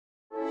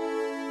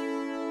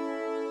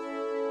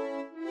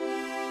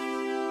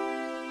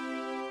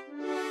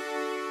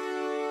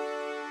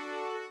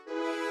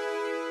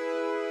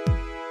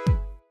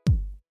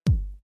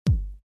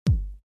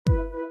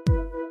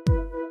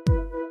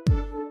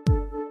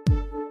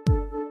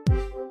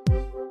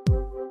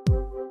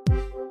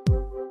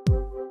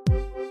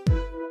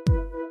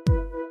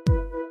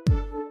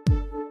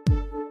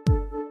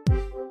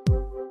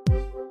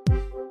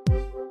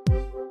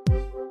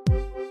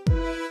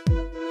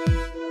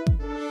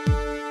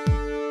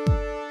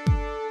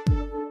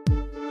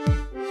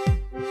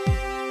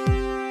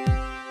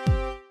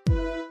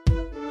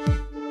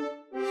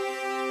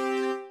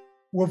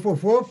Woof,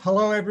 woof, woof.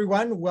 Hello,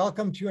 everyone.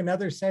 Welcome to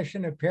another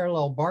session of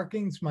Parallel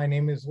Barkings. My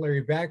name is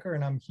Larry Backer,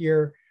 and I'm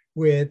here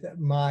with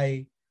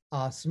my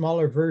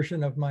smaller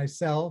version of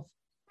myself,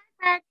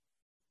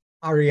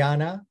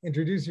 Ariana.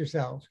 Introduce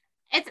yourself.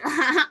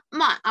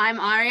 I'm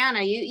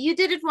Ariana. You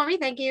did it for me.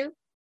 Thank you.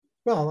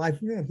 Well, I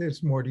think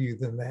there's more to you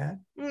than that.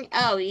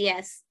 Oh,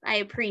 yes. I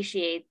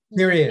appreciate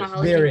There is.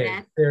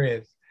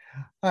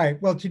 All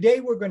right. Well, today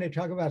we're going to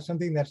talk about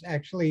something that's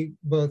actually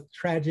both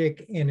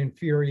tragic and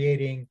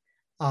infuriating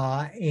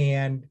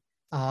and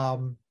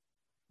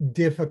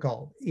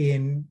difficult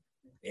in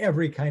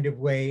every kind of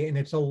way. And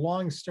it's a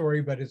long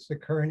story, but it's the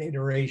current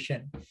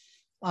iteration.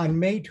 On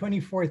May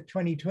 24th,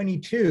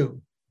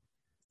 2022,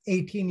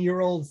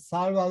 18-year-old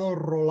Salvador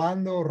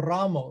Rolando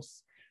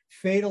Ramos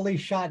fatally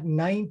shot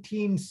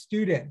 19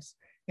 students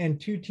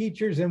and 2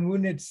 teachers and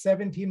wounded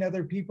 17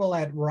 other people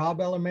at Robb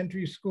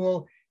Elementary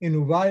School in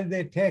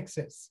Uvalde,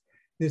 Texas.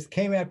 This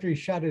came after he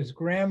shot his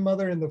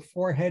grandmother in the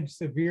forehead,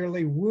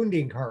 severely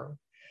wounding her.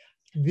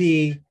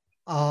 The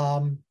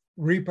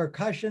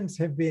repercussions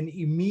have been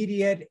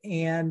immediate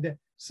and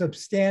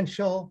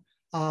substantial,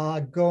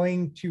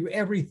 going to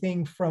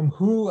everything from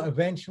who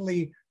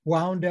eventually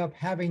wound up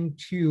having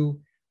to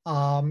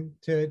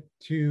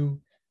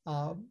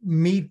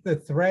meet the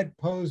threat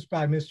posed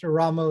by Mr.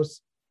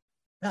 Ramos,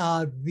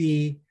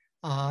 the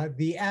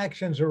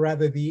actions, or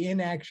rather the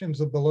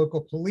inactions of the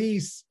local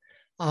police,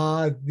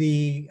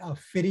 the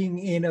fitting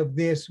in of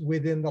this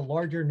within the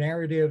larger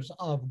narratives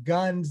of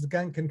guns,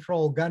 gun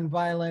control, gun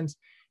violence,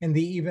 and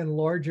the even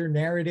larger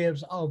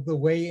narratives of the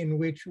way in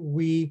which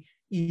we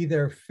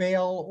either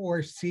fail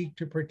or seek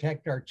to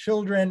protect our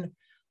children.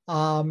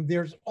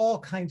 There's all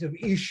kinds of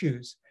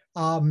issues.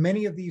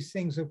 Many of these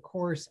things, of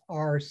course,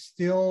 are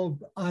still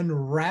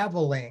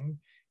unraveling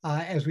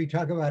as we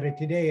talk about it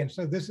today. And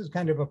so this is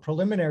kind of a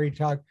preliminary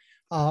talk.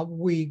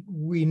 We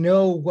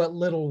know what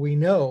little we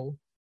know.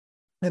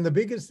 And the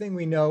biggest thing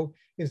we know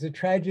is the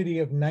tragedy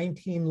of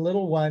 19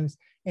 little ones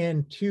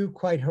and 2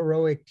 quite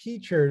heroic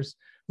teachers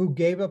who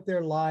gave up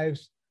their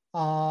lives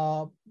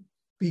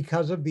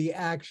because of the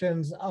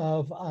actions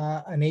of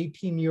an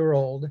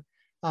 18-year-old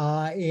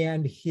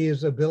and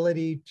his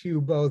ability to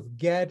both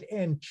get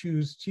and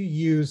choose to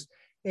use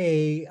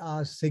a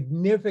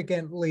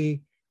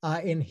significantly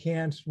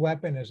enhanced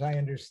weapon, as I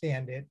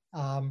understand it,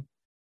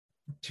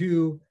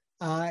 to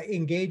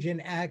engage in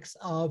acts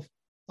of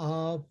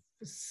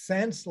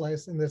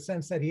senseless, in the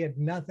sense that he had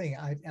nothing,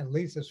 at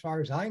least as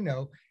far as I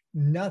know,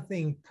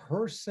 nothing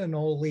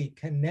personally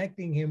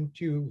connecting him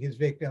to his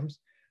victims,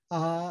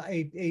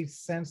 a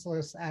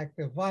senseless act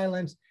of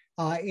violence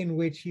in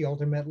which he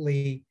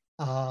ultimately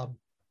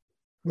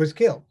was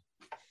killed.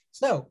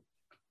 So,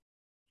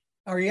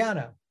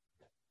 Ariana.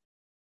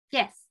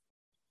 Yes.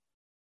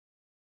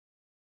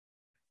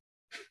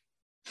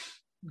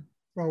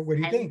 Well, what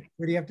do you think?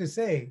 What do you have to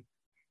say?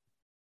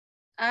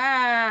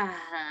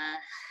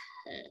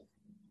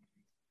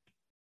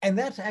 And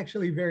that's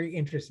actually very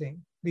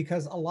interesting,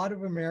 because a lot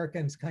of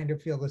Americans kind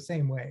of feel the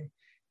same way.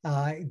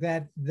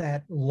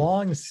 That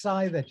long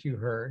sigh that you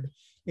heard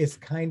is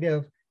kind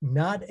of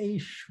not a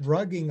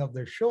shrugging of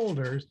the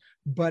shoulders,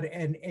 but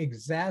an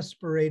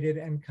exasperated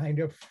and kind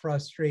of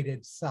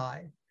frustrated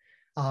sigh.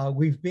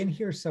 We've been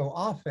here so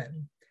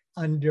often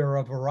under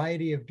a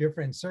variety of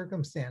different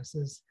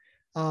circumstances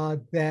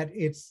that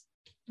it's,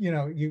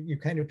 you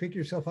kind of pick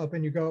yourself up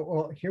and you go,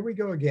 well, here we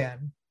go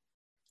again.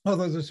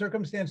 Although the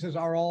circumstances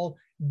are all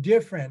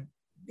different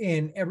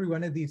in every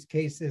one of these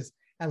cases,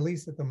 at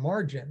least at the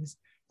margins,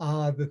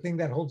 the thing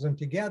that holds them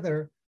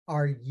together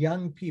are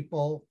young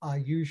people,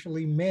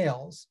 usually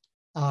males,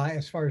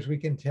 as far as we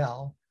can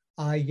tell,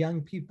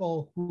 young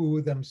people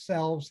who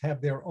themselves have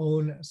their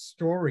own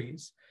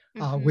stories,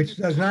 which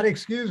does not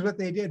excuse what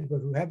they did,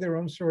 but who have their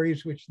own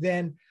stories, which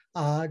then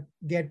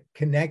get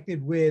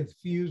connected with,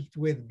 fused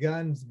with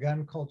guns,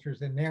 gun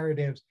cultures and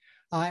narratives.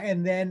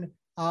 And then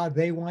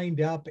they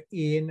wind up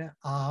in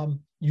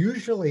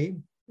usually,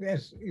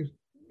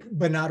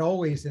 but not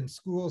always, in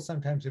schools,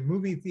 sometimes in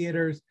movie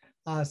theaters,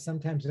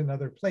 sometimes in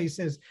other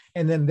places.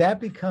 And then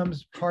that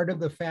becomes part of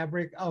the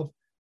fabric of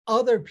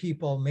other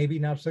people, maybe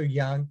not so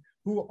young,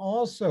 who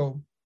also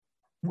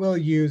will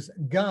use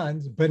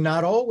guns, but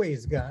not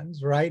always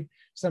guns, right?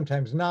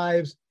 Sometimes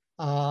knives.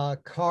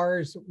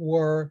 Cars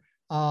were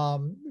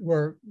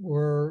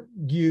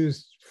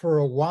used for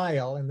a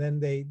while, and then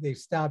they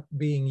stopped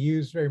being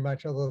used very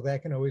much, although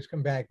that can always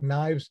come back.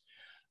 Knives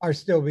are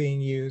still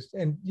being used,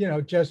 and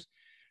just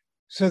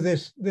so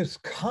this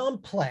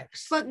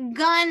complex. But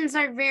guns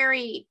are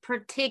very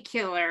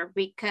particular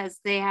because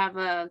they have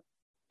a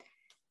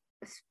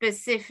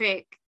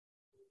specific.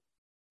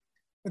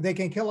 They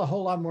can kill a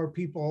whole lot more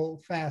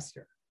people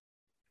faster.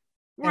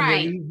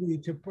 Right.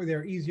 And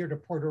they're easier to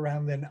port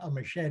around than a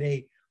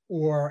machete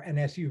or an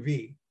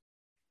SUV.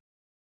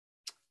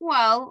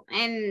 Well,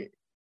 and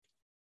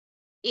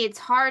it's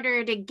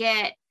harder to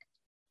get,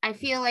 I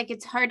feel like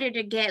it's harder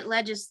to get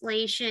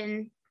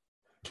legislation.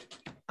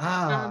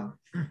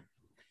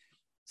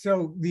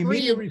 So the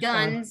immediate response,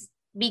 guns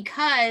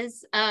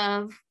because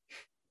of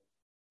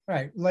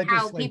right,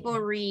 how people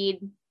legislation.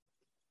 read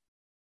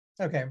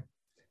Okay,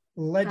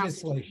 the Constitution.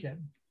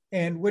 legislation.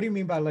 And what do you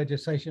mean by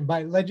legislation?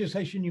 By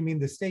legislation, you mean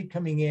the state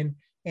coming in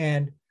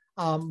and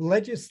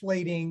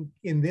legislating,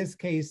 in this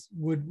case,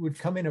 would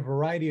come in a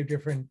variety of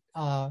different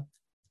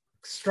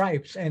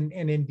stripes. And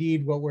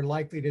indeed, what we're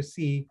likely to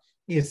see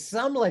is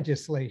some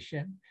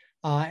legislation.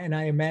 And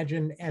I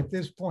imagine at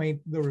this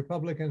point, the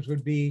Republicans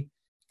would be,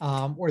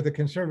 or the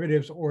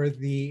conservatives, or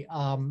the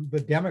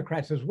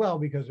Democrats as well,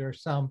 because there are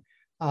some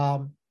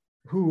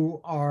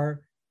who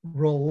are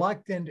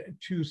reluctant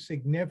to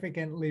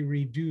significantly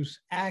reduce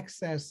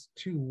access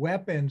to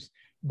weapons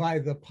by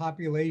the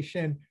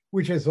population,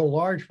 which is a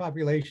large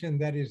population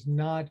that is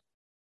not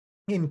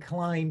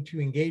inclined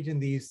to engage in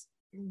these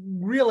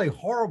really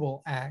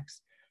horrible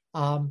acts.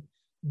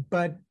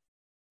 But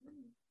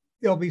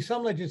there'll be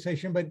some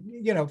legislation, but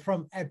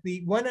from at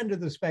the one end of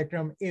the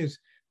spectrum is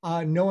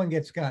no one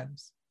gets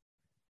guns,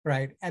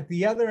 right? At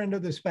the other end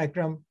of the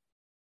spectrum,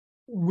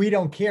 we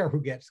don't care who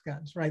gets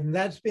guns, right? And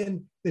that's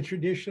been the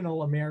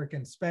traditional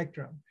American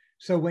spectrum.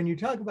 So when you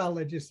talk about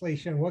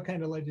legislation, what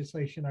kind of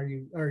legislation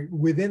or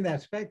within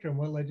that spectrum,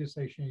 what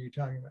legislation are you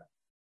talking about?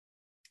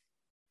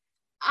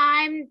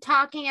 I'm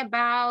talking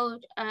about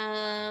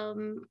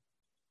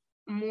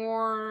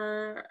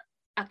more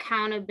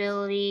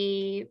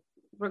accountability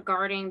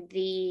regarding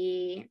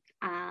the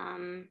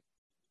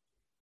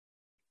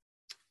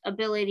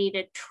ability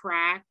to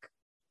track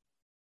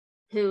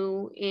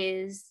who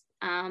is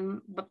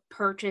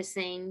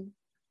purchasing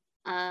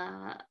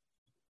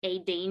a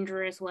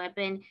dangerous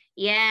weapon.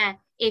 Yeah,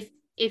 if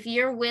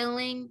you're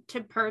willing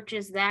to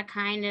purchase that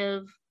kind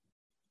of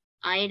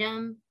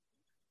item,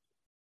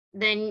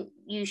 then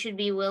you should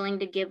be willing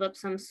to give up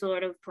some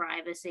sort of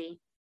privacy.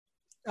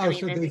 Oh,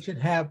 so they should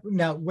have,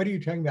 now, what are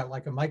you talking about?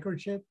 Like a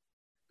microchip?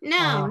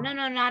 No, not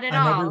at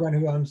on all. Everyone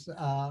who owns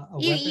a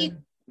weapon? You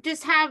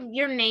just have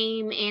your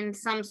name in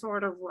some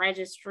sort of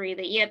registry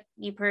that, yep,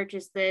 you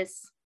purchased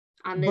this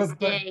on this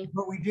day.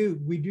 But we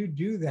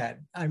do that.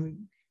 I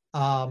mean,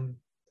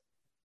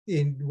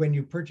 when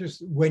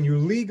you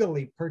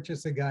legally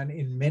purchase a gun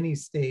in many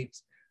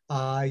states,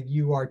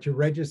 you are to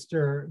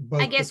register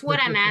both. I guess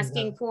what I'm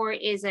asking for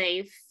is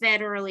a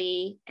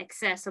federally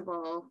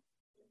accessible,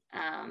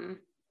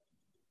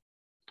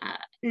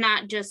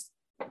 not just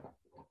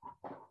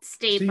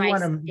state by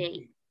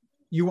state.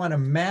 You want a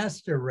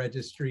master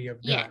registry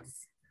of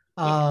guns?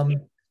 Yes.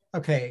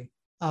 Okay.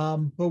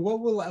 But what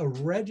will a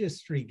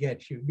registry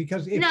get you?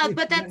 Because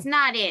but that's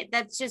not it.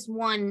 That's just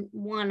one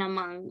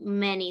among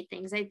many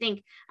things. I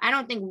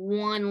don't think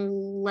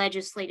one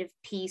legislative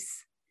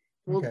piece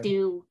will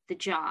do the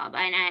job.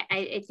 And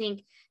I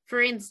think,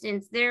 for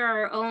instance, there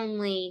are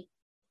only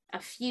a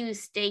few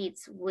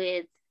states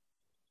with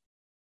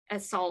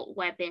assault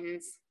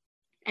weapons.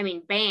 I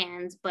mean,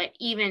 bans, but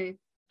even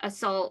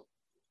assault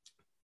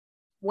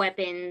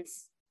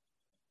weapons,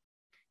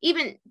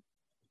 even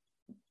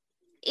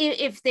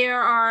if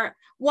there are,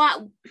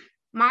 what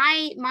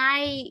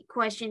my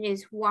question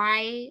is,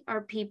 why are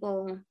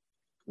people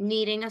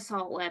needing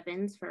assault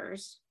weapons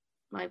first?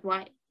 Like,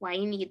 why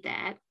you need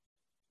that?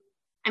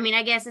 I mean,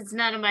 I guess it's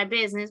none of my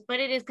business, but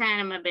it is kind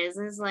of my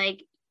business.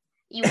 Like,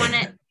 you want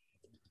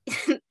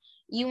to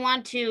you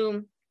want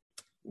to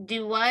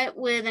do what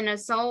with an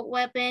assault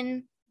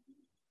weapon?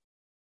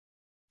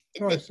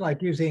 It's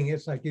like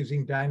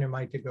using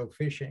dynamite to go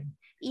fishing.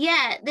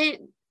 Yeah,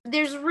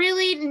 there's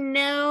really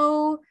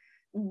no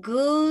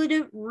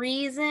good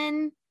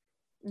reason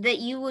that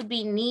you would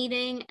be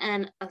needing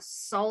an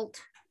assault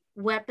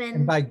weapon.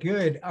 And by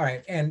good, all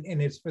right, and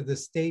it's for the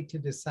state to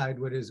decide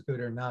what is good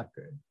or not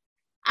good.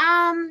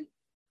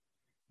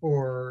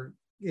 Or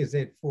is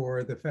it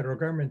for the federal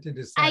government to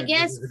decide? I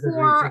guess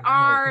for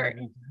our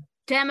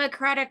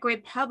democratic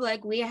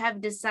republic, we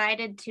have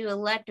decided to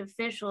elect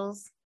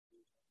officials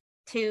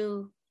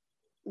to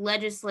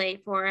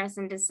legislate for us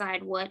and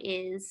decide what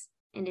is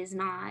and is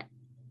not.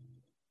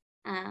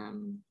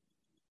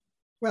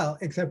 Well,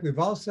 except we've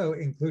also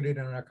included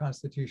in our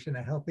Constitution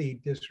a healthy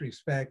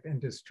disrespect and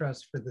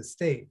distrust for the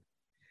state.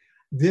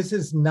 This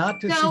is not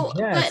to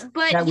suggest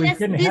that we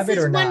couldn't have it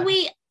or not.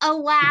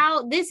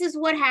 This is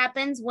what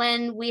happens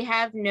when we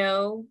have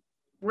no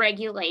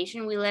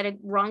regulation. We let it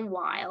run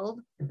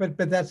wild. But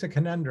that's a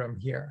conundrum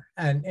here,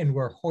 and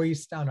we're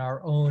hoist on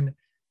our own.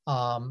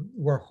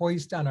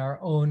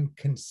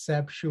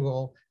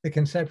 Conceptual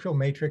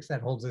matrix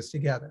that holds us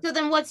together. So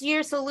then what's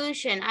your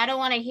solution? I don't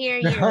want to hear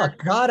your... Oh,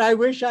 God, I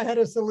wish I had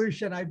a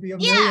solution. I'd be a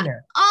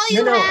millionaire. All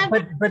you have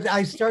but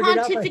I started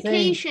out by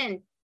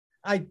saying,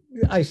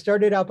 I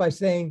started out by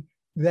saying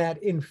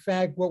that, in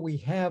fact, what we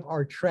have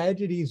are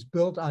tragedies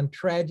built on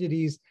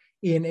tragedies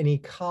in an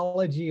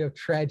ecology of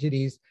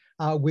tragedies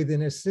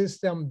within a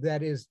system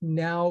that is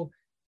now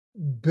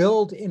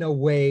built in a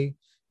way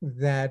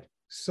that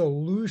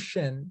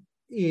solution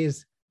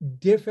is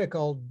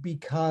difficult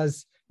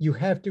because you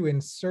have to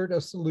insert a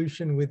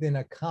solution within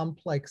a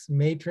complex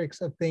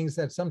matrix of things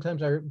that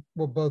sometimes are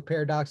both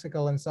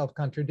paradoxical and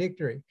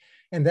self-contradictory.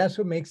 And that's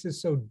what makes it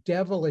so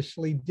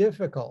devilishly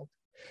difficult.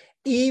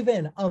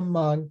 even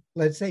among,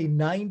 let's say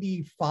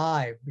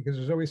 95, because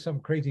there's always some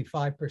crazy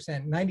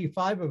 5%,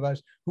 95 of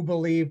us who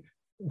believe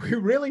we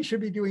really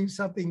should be doing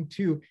something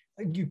to,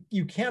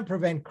 you can't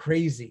prevent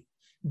crazy,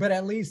 but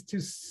at least to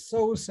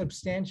so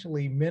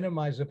substantially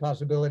minimize the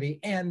possibility,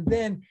 and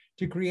then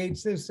to create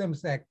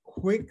systems that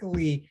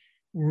quickly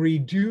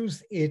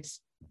reduce its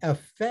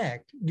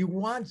effect. You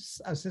want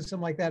a system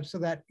like that so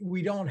that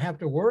we don't have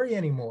to worry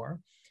anymore,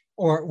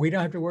 or we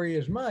don't have to worry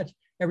as much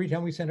every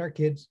time we send our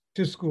kids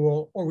to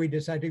school, or we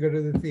decide to go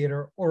to the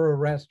theater or a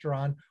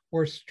restaurant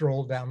or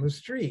stroll down the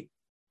street,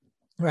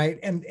 right?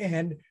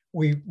 And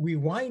we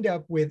wind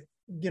up with,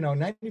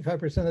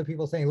 95% of the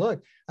people saying,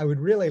 look, I would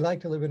really like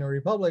to live in a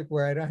republic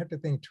where I don't have to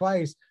think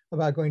twice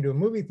about going to a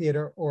movie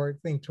theater, or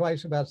think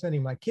twice about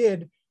sending my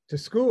kid to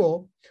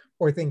school,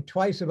 or think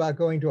twice about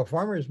going to a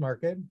farmer's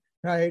market,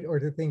 right? Or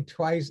to think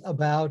twice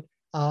about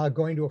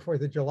going to a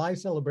 4th of July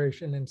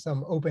celebration in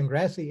some open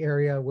grassy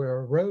area where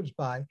a road's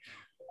by.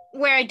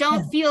 Where I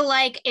don't feel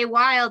like a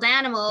wild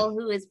animal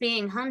who is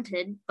being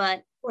hunted,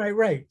 but.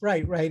 Right.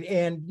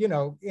 And,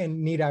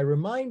 and need I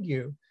remind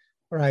you,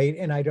 right,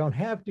 and I don't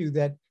have to,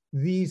 that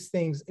these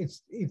things,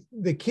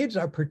 the kids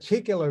are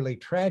particularly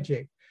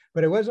tragic,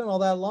 but it wasn't all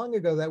that long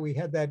ago that we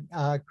had that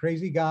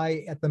crazy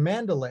guy at the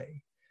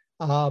Mandalay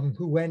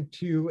who went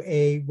to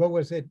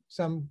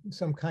some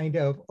kind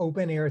of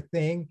open air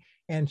thing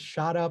and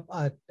shot up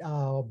a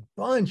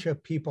bunch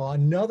of people.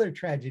 Another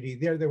tragedy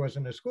there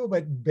wasn't a school,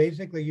 but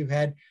basically you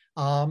had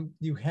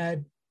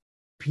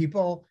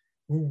people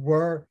who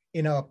were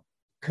in a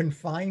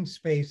confined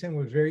space, and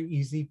was very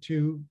easy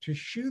to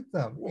shoot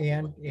them.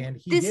 And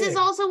this is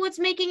also what's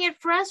making it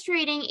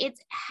frustrating.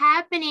 It's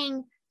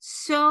happening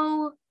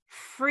so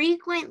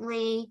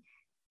frequently.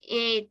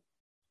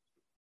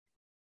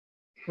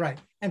 Right.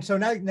 And so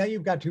now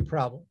you've got two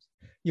problems.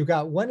 You've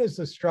got, one is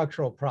the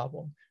structural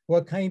problem.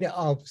 What kind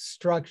of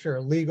structure,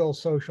 legal,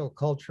 social,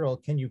 cultural,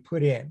 can you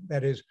put in?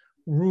 That is,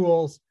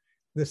 rules.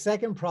 The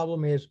second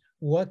problem is,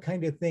 what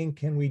kind of thing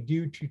can we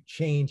do to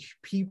change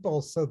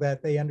people so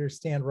that they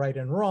understand right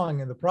and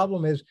wrong? And the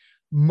problem is,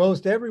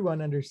 most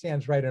everyone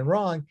understands right and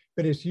wrong,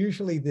 but it's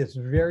usually this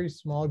very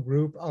small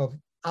group of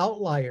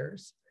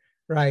outliers,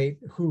 right,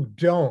 who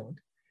don't,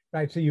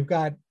 right? So you've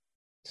got,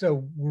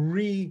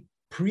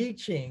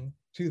 re-preaching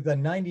to the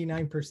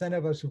 99%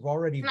 of us who've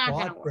already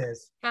bought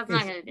this.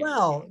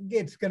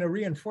 It's going to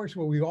reinforce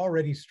what we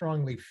already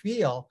strongly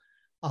feel.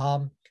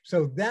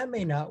 So that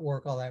may not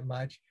work all that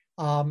much.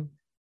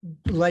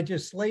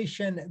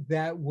 Legislation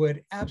that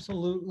would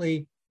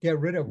absolutely get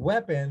rid of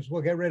weapons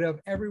will get rid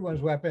of everyone's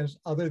weapons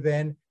other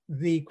than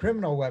the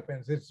criminal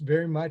weapons. It's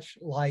very much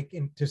like,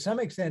 to some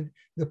extent,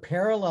 the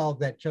parallel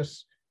that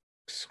just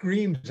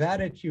screams out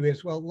at you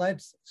is, well,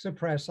 let's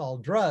suppress all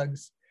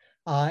drugs.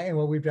 And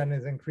what we've done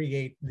is then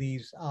create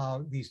these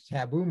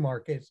taboo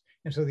markets.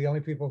 And so the only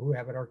people who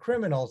have it are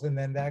criminals. And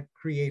then that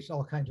creates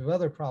all kinds of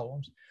other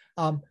problems.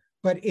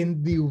 But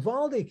in the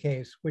Uvalde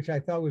case, which I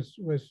thought was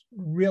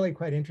really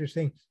quite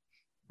interesting,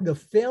 the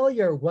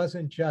failure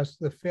wasn't just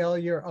the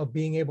failure of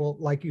being able,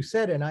 like you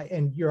said,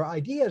 and your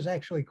idea is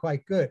actually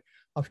quite good,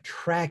 of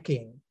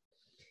tracking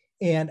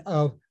and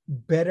of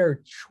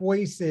better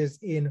choices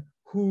in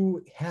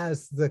who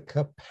has the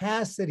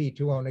capacity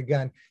to own a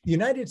gun. The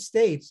United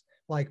States,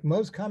 like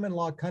most common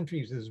law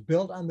countries, is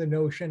built on the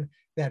notion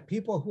that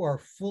people who are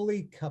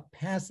fully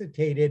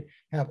capacitated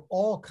have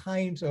all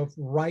kinds of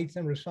rights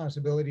and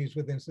responsibilities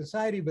within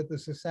society, but the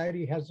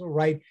society has the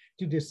right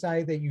to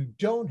decide that you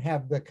don't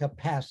have the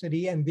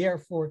capacity, and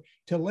therefore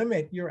to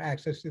limit your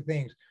access to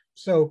things.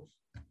 So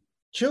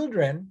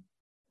children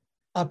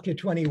up to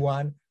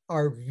 21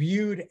 are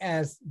viewed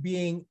as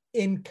being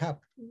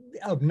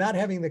of not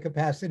having the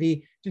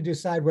capacity to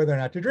decide whether or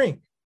not to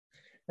drink,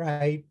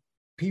 right?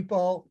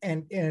 People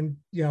and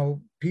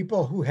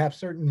people who have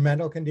certain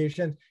mental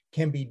conditions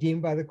can be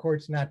deemed by the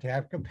courts not to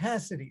have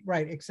capacity,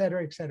 right, et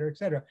cetera, et cetera, et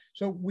cetera.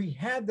 So we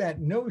have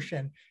that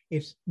notion.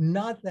 It's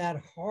not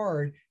that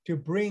hard to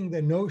bring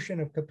the notion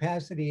of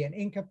capacity and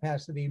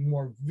incapacity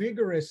more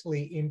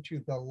vigorously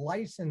into the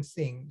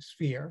licensing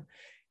sphere,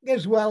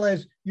 as well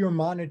as your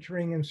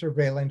monitoring and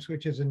surveillance,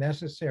 which is a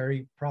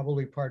necessary,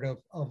 probably part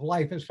of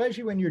life,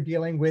 especially when you're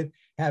dealing with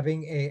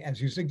having as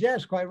you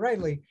suggest, quite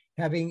rightly,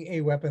 having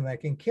a weapon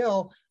that can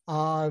kill.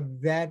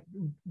 The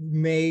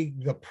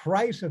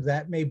price of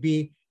that may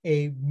be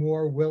a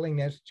more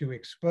willingness to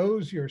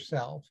expose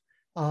yourself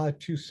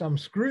to some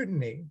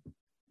scrutiny.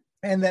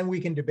 And then we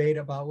can debate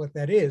about what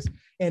that is.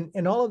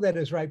 And all of that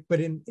is right. But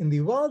in the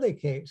Uvalde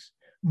case,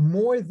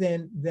 more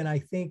than I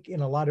think in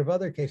a lot of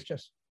other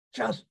cases,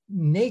 just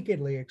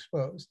nakedly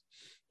exposed,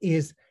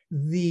 is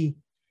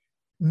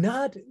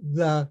not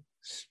the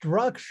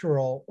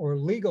structural or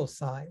legal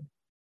side,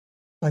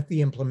 but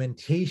the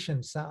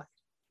implementation side.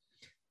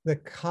 The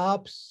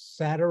cops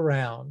sat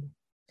around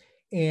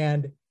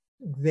and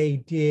they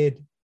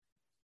did,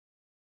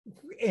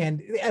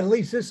 and at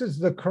least this is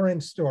the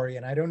current story,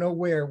 and I don't know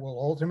where it will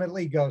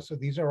ultimately go, so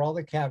these are all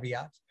the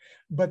caveats,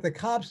 but the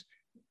cops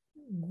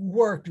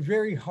worked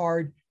very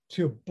hard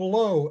to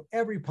blow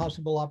every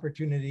possible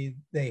opportunity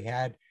they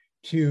had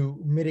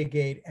to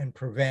mitigate and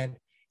prevent.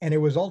 And it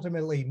was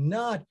ultimately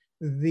not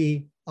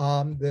the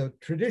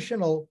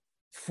traditional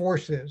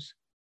forces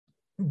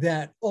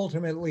that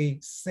ultimately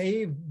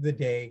saved the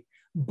day,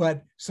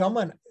 but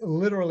someone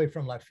literally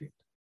from left field,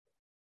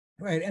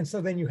 right? And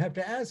so then you have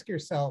to ask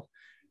yourself,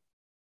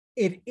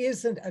 it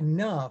isn't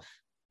enough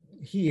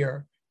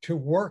here to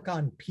work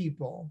on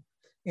people,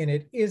 and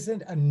it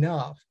isn't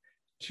enough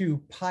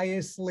to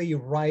piously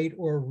write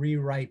or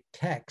rewrite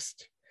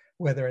text,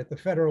 whether at the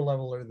federal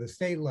level or the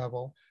state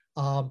level.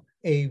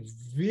 A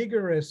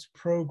vigorous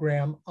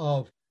program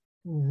of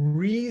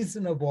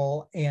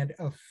reasonable and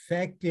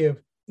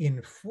effective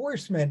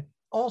enforcement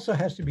also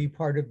has to be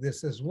part of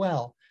this as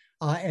well.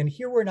 And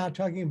here we're not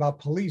talking about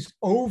police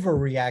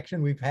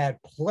overreaction. We've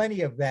had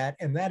plenty of that,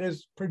 and that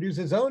has produced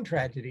its own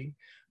tragedy,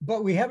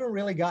 but we haven't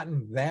really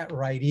gotten that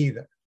right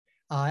either.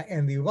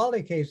 And the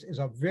Uvalde case is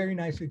a very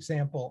nice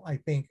example, I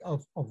think,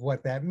 of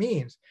what that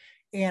means.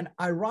 And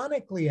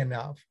ironically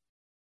enough,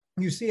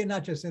 you see it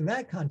not just in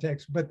that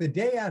context, but the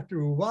day after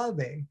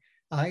Uvalde,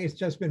 it's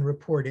just been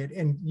reported,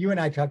 and you and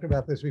I talked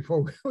about this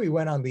before we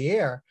went on the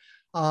air,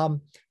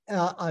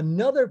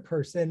 another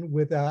person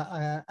with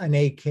an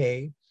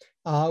AK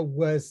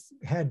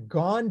had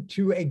gone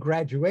to a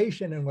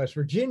graduation in West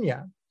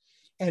Virginia,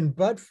 and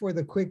but for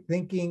the quick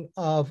thinking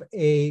of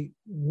a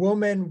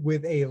woman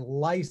with a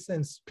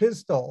licensed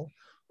pistol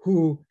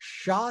who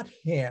shot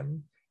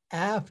him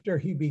after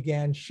he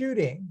began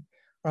shooting,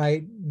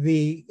 right?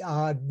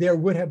 There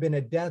would have been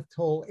a death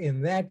toll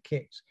in that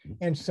case.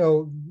 And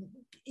so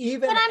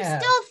even But I'm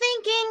still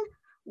thinking,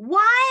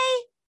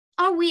 why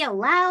are we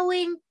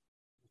allowing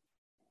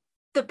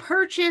the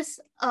purchase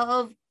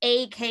of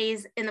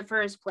AKs in the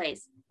first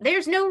place?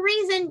 There's no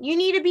reason you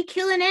need to be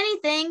killing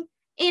anything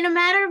in a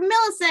matter of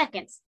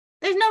milliseconds.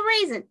 There's no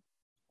reason.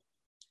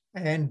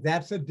 And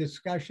that's a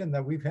discussion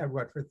that we've had,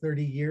 what, for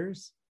 30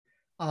 years?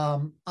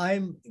 I'm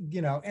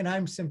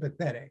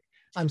sympathetic.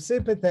 I'm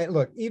sympathetic.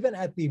 Look, even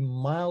at the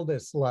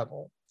mildest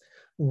level,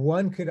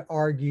 one could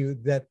argue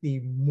that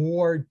the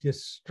more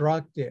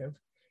destructive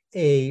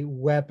a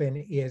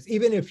weapon is,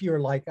 even if you're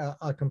like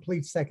a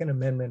complete Second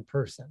Amendment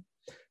person,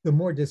 the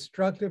more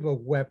destructive a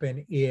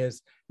weapon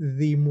is,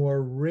 the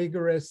more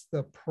rigorous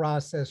the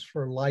process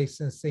for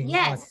licensing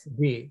ought to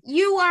be.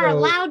 You are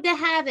allowed to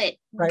have it.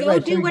 Right, go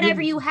do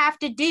whatever you have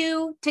to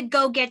do to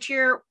go get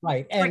your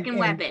freaking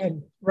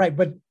weapon.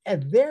 But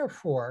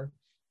therefore,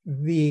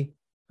 the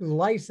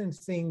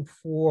licensing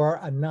for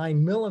a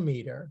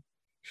 9mm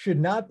should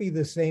not be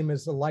the same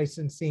as the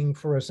licensing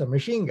for a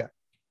submachine gun.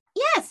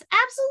 Yes,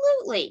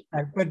 absolutely.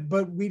 But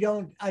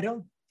I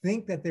don't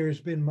think that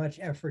there's been much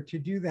effort to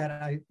do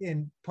that.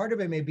 And part of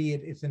it may be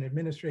it's an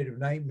administrative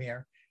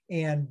nightmare.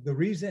 And the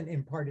reason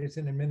in part it's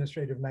an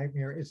administrative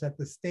nightmare is that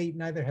the state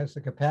neither has the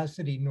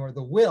capacity nor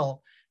the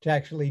will to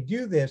actually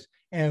do this.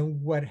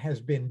 And what has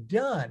been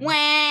done. No.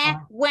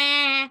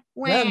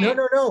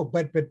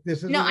 But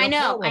this is I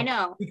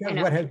know. Because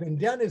what has been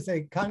done is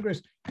that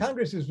Congress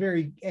is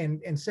very,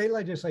 and state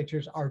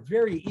legislatures are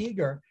very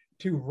eager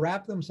to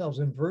wrap themselves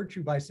in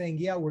virtue by saying,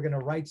 yeah, we're going to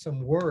write some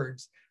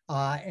words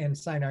and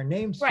sign our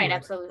names to it.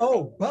 Absolutely.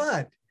 Oh,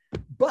 but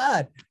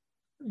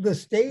the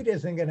state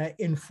isn't going to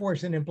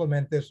enforce and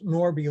implement this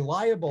nor be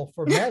liable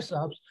for mess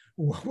ups.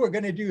 What we're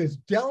going to do is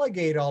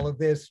delegate all of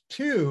this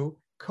to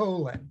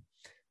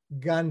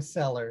gun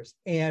sellers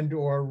and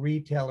or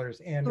retailers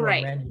and or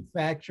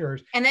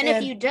manufacturers. And then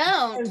if you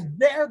don't,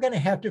 they're going to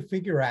have to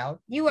figure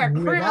out, you are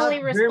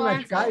criminally responsible. Very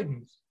much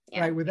guidance,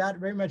 right? Without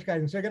very much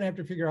guidance, they're going to have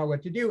to figure out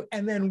what to do.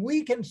 And then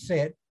we can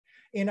sit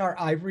in our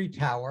ivory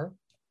tower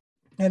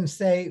and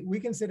say,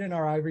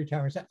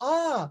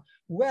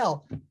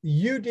 well,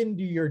 you didn't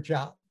do your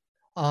job.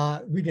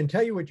 We didn't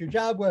tell you what your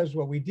job was.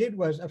 What we did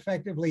was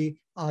effectively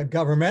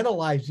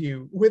governmentalize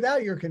you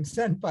without your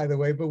consent, by the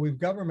way, but we've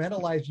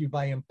governmentalized you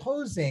by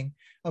imposing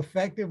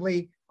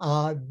effectively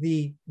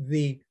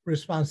the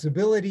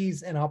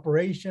responsibilities and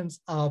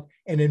operations of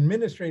an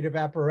administrative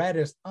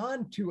apparatus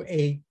onto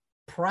a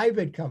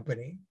private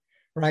company,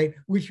 right?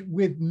 Which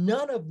with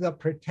none of the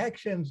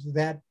protections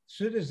that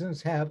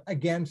citizens have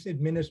against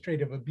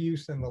administrative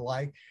abuse and the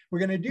like. We're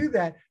going to do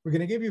that. We're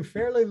going to give you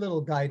fairly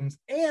little guidance.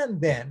 And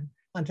then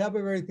on top of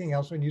everything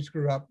else, when you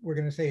screw up, we're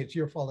going to say it's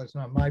your fault, it's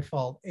not my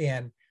fault.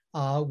 And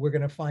we're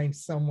going to find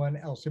someone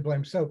else to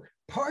blame. So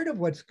part of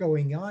what's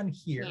going on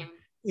here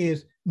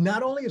is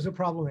not only is the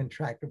problem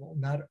intractable,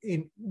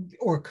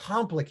 or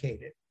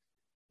complicated,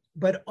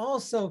 but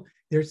also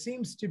there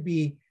seems to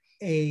be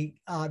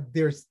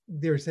there's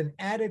an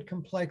added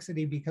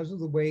complexity because of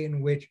the way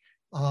in which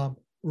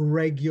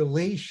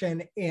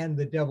regulation and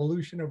the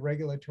devolution of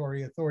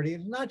regulatory authority,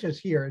 it's not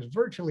just here, it's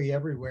virtually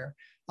everywhere,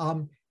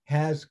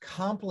 has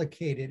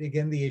complicated,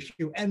 again, the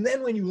issue. And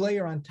then when you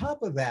layer on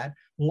top of that,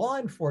 law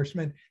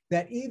enforcement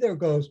that either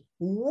goes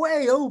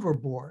way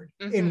overboard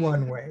in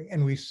one way,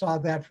 and we saw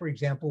that, for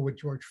example, with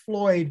George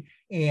Floyd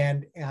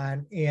and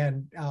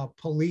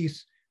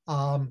police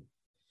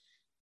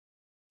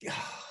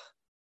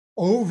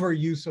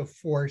overuse of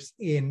force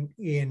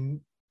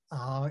in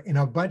in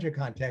a bunch of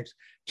contexts,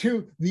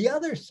 to the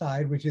other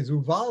side, which is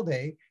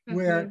Uvalde,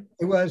 where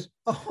it was,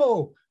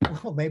 oh,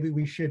 well, maybe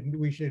we should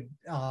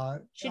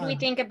should we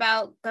think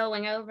about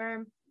going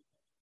over?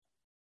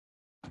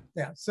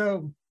 Yeah,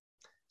 so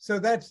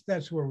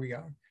that's where we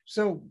are.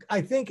 So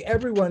I think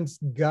everyone's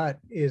gut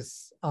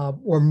is,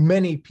 or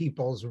many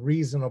people's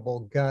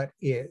reasonable gut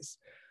is,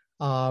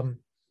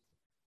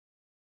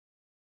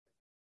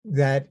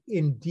 that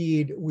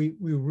indeed we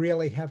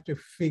really have to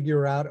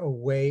figure out a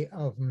way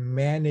of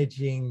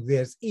managing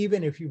this,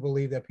 even if you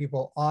believe that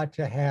people ought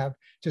to have,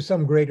 to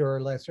some greater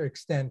or lesser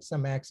extent,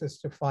 some access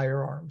to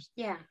firearms.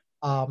 Yeah.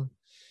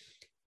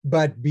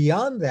 But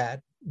beyond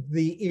that,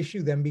 the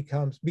issue then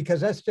becomes,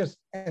 because that's just,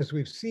 as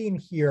we've seen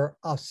here,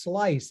 a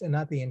slice and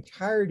not the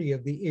entirety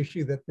of the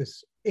issue that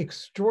this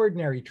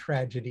extraordinary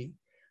tragedy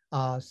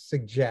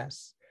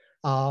suggests,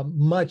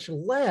 much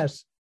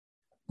less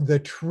the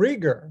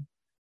trigger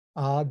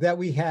that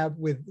we have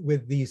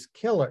with these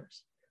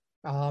killers.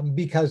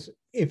 Because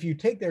if you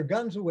take their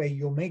guns away,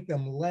 you'll make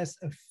them less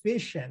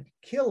efficient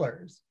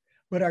killers,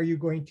 but are you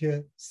going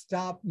to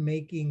stop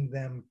making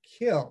them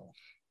kill?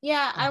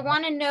 Yeah, I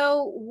want to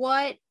know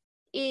what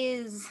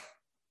is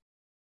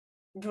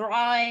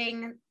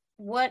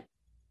what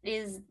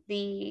is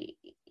the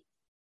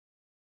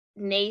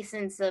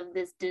nascence of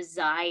this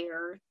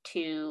desire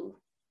to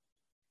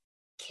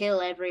kill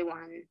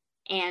everyone,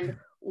 and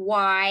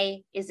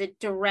why is it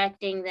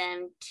directing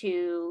them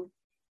to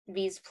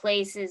these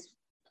places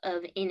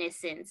of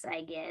innocence,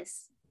 I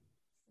guess?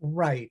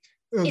 Right.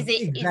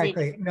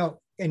 Exactly. No,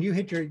 and you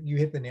hit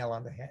the nail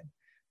on the head.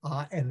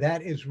 And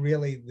that is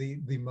really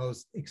the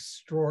most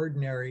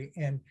extraordinary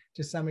and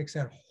to some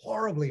extent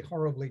horribly,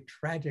 horribly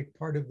tragic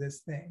part of this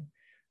thing,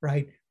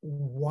 right?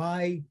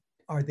 Why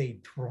are they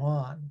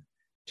drawn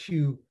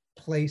to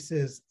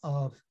places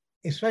of,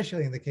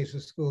 especially in the case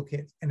of school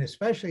kids, and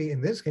especially in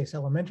this case,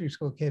 elementary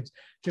school kids,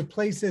 to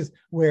places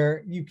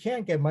where you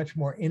can't get much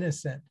more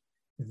innocent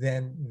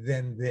than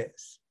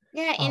this?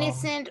 Yeah,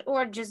 innocent,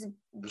 or just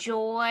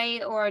joy,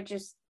 or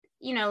just,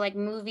 like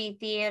movie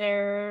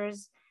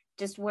theaters,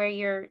 just where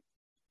you're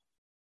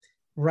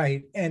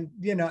right. And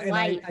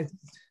and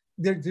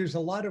there's a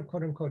lot of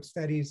quote unquote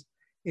studies.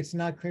 It's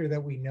not clear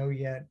that we know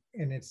yet,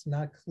 and it's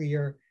not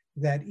clear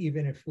that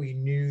even if we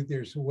knew,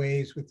 there's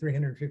ways with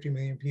 350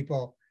 million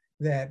people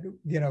that,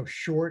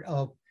 short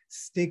of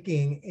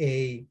sticking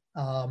a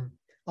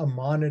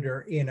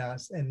monitor in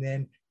us and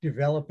then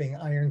developing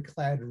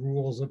ironclad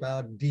rules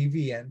about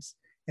deviance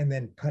and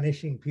then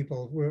punishing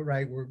people,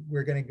 right?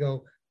 We're going to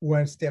go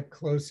one step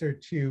closer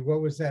to, what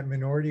was that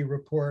Minority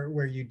Report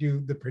where you do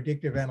the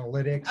predictive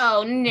analytics?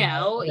 Oh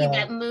no,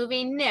 that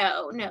movie,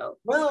 no.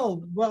 Well,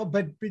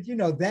 but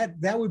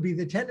that would be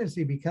the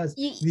tendency, because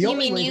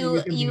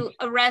you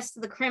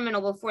arrest the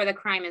criminal before the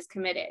crime is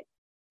committed.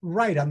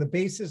 Right, on the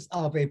basis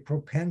of a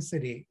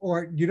propensity,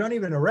 or you don't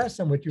even arrest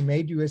them. What you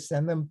may do is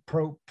send them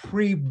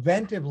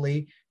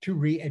preventively to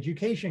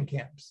re-education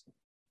camps.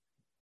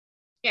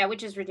 Yeah,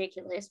 which is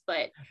ridiculous,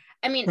 but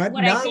I mean, not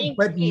quite,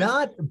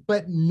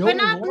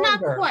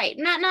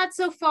 not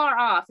so far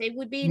off. It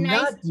would be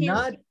nice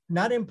not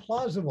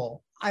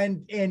implausible,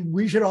 and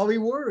we should all be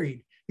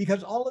worried,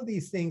 because all of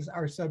these things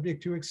are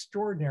subject to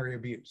extraordinary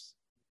abuse.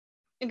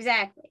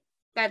 Exactly.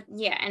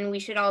 And we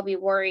should all be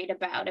worried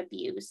about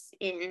abuse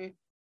in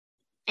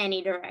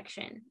any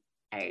direction.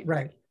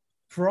 Right.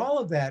 For all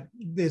of that,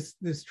 this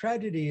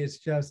tragedy is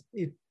just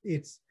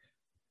it's.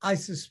 I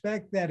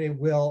suspect that it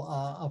will.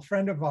 A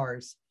friend of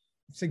ours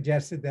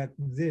suggested that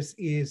this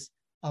is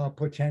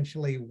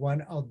potentially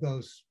one of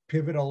those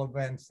pivotal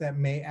events that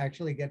may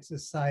actually get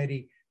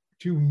society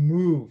to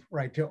move,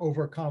 right, to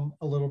overcome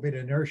a little bit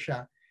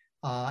inertia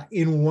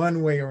in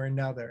one way or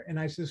another. And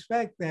I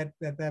suspect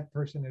that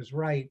person is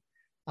right.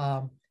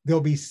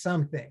 There'll be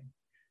something.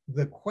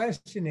 The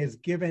question is,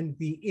 given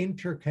the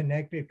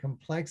interconnected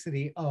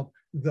complexity of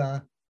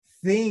the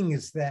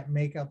things that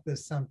make up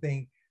this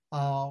something,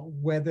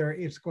 whether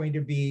it's going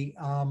to be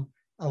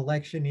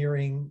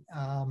electioneering,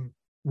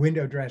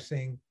 window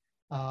dressing,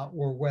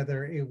 or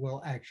whether it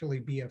will actually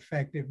be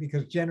effective,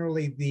 because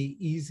generally the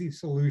easy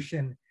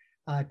solution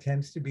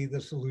tends to be the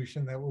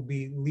solution that will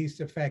be least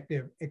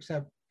effective,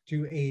 except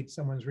to aid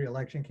someone's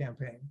reelection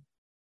campaign,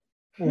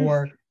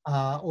 or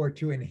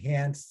to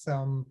enhance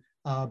some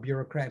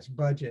bureaucrat's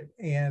budget.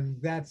 And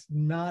that's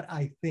not,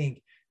 I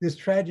think, this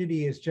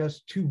tragedy is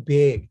just too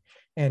big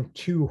and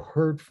too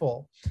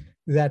hurtful.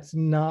 That's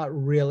not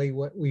really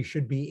what we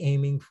should be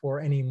aiming for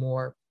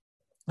anymore.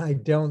 I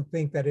don't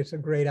think that it's a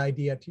great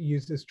idea to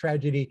use this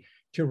tragedy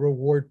to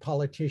reward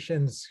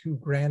politicians who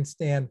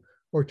grandstand,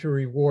 or to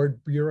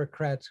reward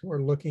bureaucrats who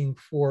are looking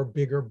for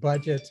bigger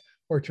budgets,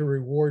 or to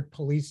reward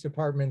police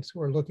departments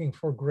who are looking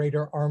for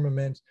greater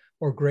armaments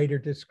or greater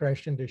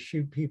discretion to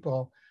shoot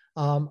people.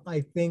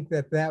 I think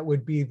that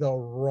would be the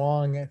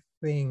wrong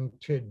thing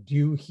to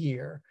do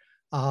here.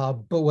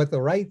 But what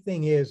the right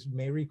thing is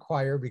may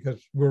require,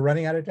 because we're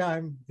running out of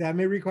time, that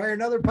may require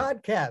another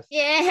podcast.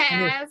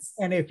 Yes.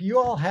 And if you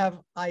all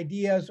have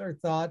ideas or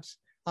thoughts,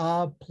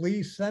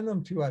 please send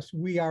them to us.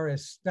 We are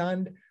as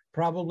stunned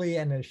probably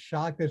and as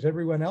shocked as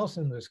everyone else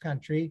in this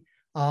country.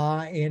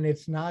 And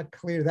it's not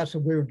clear. That's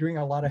what we were doing,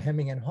 a lot of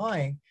hemming and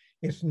hawing.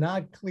 It's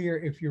not clear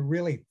if you're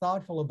really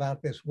thoughtful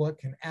about this, what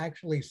can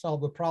actually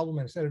solve the problem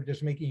instead of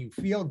just making you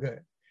feel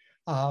good.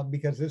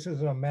 Because this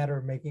isn't a matter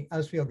of making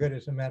us feel good,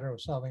 it's a matter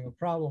of solving a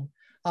problem.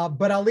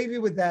 But I'll leave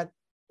you with that.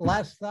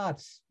 Last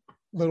thoughts,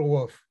 Little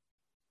Wolf.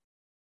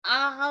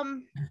 I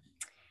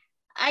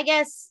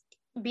guess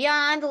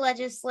beyond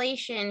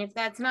legislation, if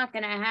that's not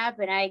going to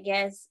happen, I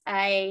guess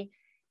it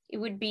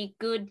would be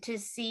good to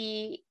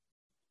see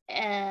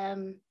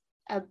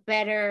a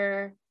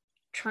better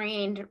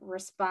trained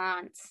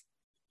response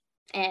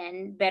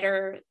and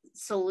better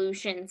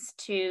solutions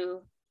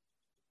to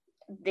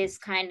this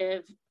kind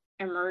of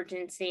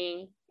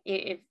emergency.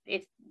 If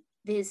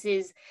this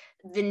is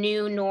the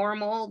new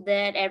normal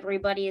that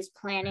everybody is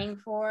planning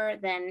for,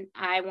 then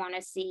I want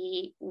to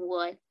see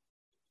what.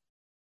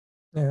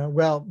 Yeah,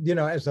 well, you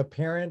know, as a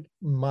parent,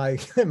 my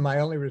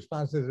only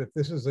response is, if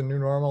this is a new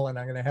normal and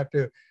I'm going to have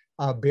to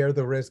bear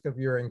the risk of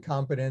your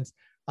incompetence,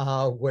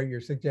 what you're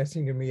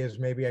suggesting to me is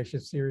maybe I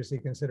should seriously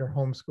consider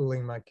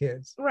homeschooling my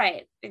kids.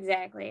 Right,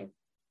 exactly.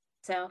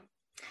 So,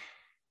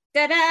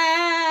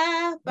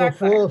 ta-da!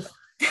 Woof, woof.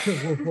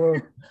 Woof,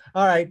 woof.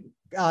 All right.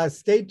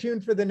 Stay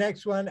tuned for the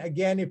next one.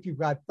 Again, if you've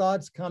got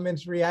thoughts,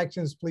 comments,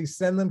 reactions, please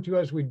send them to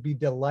us. We'd be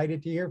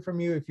delighted to hear from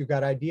you. If you've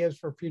got ideas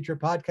for future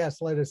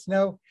podcasts, let us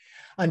know.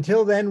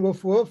 Until then,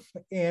 woof, woof,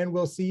 and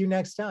we'll see you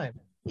next time.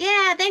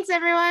 Yeah, thanks,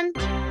 everyone.